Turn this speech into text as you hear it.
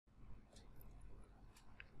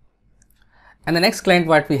And the next client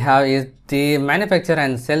what we have is they manufacture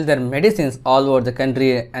and sell their medicines all over the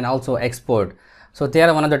country and also export. So they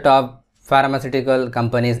are one of the top pharmaceutical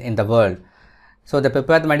companies in the world. So they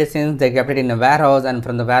prepare the medicines, they kept it in a warehouse, and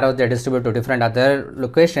from the warehouse they distribute to different other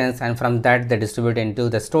locations, and from that they distribute into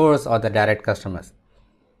the stores or the direct customers.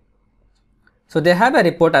 So they have a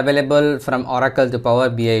report available from Oracle to Power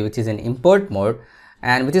BI, which is in import mode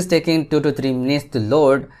and which is taking 2 to 3 minutes to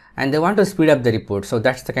load, and they want to speed up the report. So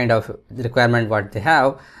that's the kind of requirement what they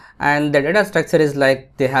have. And the data structure is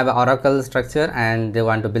like they have an Oracle structure and they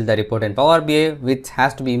want to build the report in Power BI, which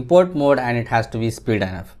has to be import mode and it has to be speed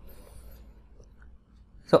enough.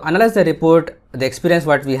 So analyze the report. The experience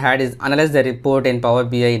what we had is analyze the report in Power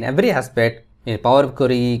BI in every aspect, in Power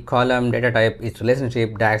Query, column, data type, its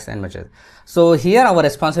relationship, DAX and measures. So here our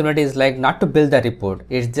responsibility is like not to build the report.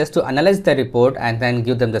 It's just to analyze the report and then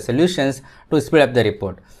give them the solutions to speed up the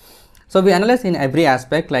report. So we analyze in every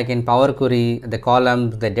aspect, like in Power Query, the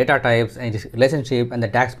columns, the data types and relationship, and the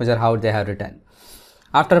DAX measure how they have written.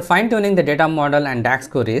 After fine tuning the data model and DAX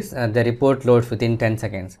queries, the report loads within 10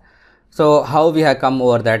 seconds. So how we have come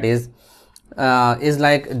over that is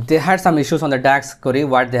like they had some issues on the DAX query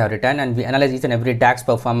what they have written, and we analyze each and every DAX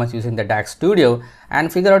performance using the DAX Studio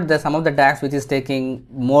and figure out the some of the DAX which is taking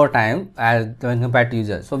more time as compared to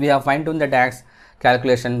users. So we have fine-tuned the DAX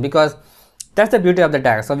calculation because that's the beauty of the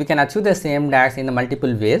DAX. So we can achieve the same DAX in the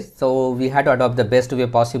multiple ways. So we had to adopt the best way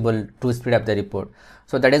possible to speed up the report.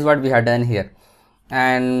 So that is what we have done here.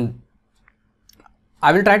 And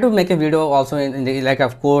I will try to make a video also in the like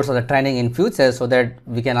of course or the training in future, so that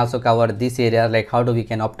we can also cover this area, like how do we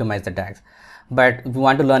can optimize the DAX. But if you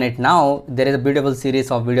want to learn it now, there is a beautiful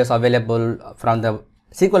series of videos available from the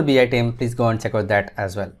SQL BI team. Please go and check out that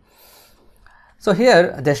as well. So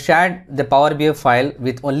here they shared the Power BI file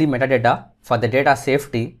with only metadata for the data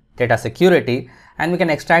safety, data security, and we can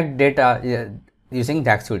extract data using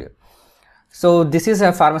DAX Studio. So this is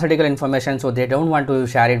a pharmaceutical information, so they don't want to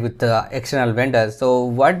share it with the external vendors. So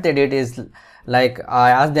what they did is like I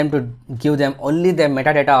asked them to give them only the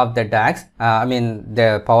metadata of the DAX,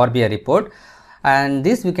 the Power BI report, and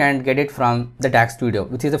this we can get it from the DAX Studio,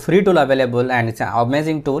 which is a free tool available, and it's an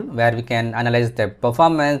amazing tool where we can analyze the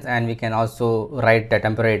performance and we can also write the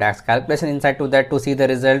temporary DAX calculation inside to that to see the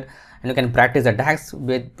result, and you can practice the DAX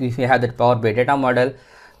with if you have the Power BI data model.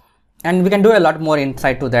 And we can do a lot more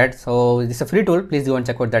insight to that. So it's a free tool. Please go and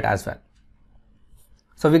check out that as well.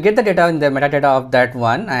 So we get the data in the metadata of that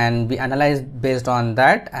one and we analyze based on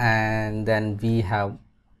that, and then we have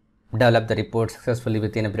developed the report successfully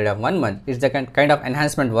within a period of 1 month. It's the kind of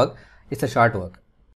enhancement work. It's a short work.